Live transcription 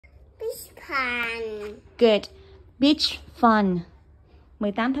fun. Good. Beach fun.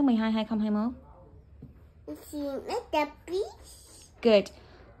 18 tháng 12, 2021. We swim at the beach. Good.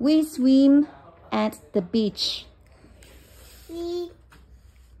 We swim at the beach. We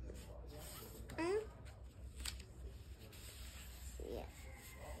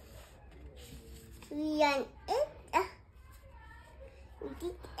run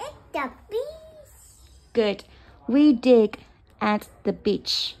at the beach. Good. We dig at the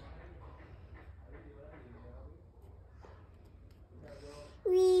beach.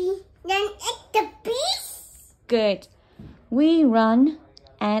 We run at the beach. Good. We run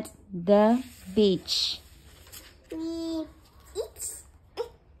at the beach. We eat at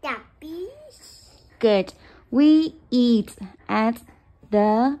the beach. Good. We eat at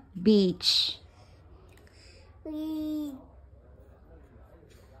the beach. We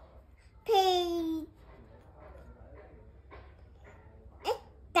play at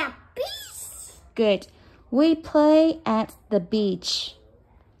the beach. Good. We play at the beach.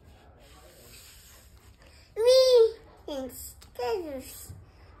 We install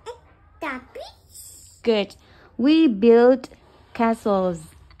at the beach. Good. We build castles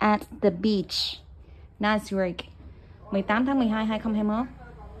at the beach. Nice work. 18 tháng 12, 2021.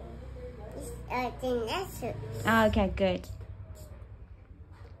 It's a dinosaur. Okay, good.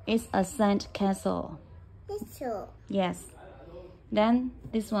 It's a sand castle. Yes. Then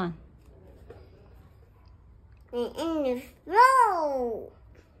this one. And the roll.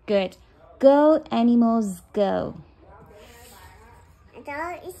 Good. Go, animals, go. The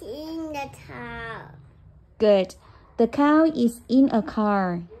dog is in the car. Good. The cow is in a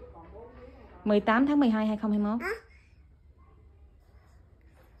car. 18 tháng 12, 2021.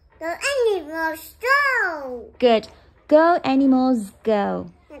 The animals go. Good. Go, animals, go.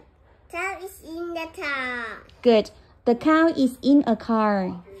 The cow is in the car. Good. The cow is in a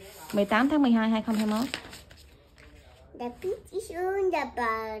car. 18 tháng 12, 2021. The pig is on the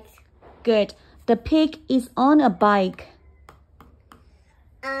bus. Good. The pig is on a bike.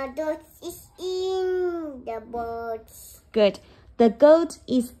 A dog is in the boat. Good. The goat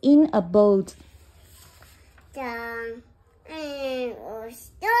is in a boat. The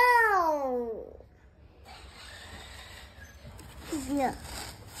animals go. Yeah.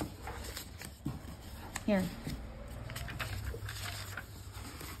 Here.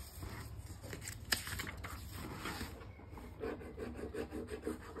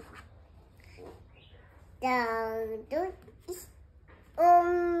 The dog is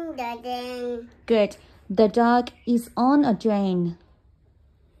on the drain. Good. The dog is on a drain.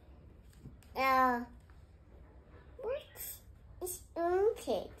 The bird is on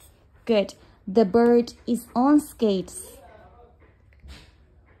skates. Good. The bird is on skates.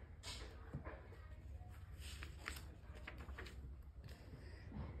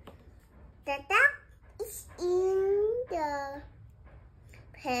 The duck is in the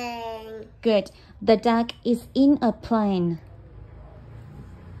plane. Good. The duck is in a plane.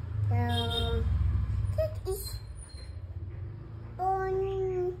 The cat is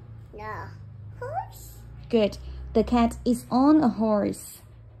on the horse. Good. The cat is on a horse.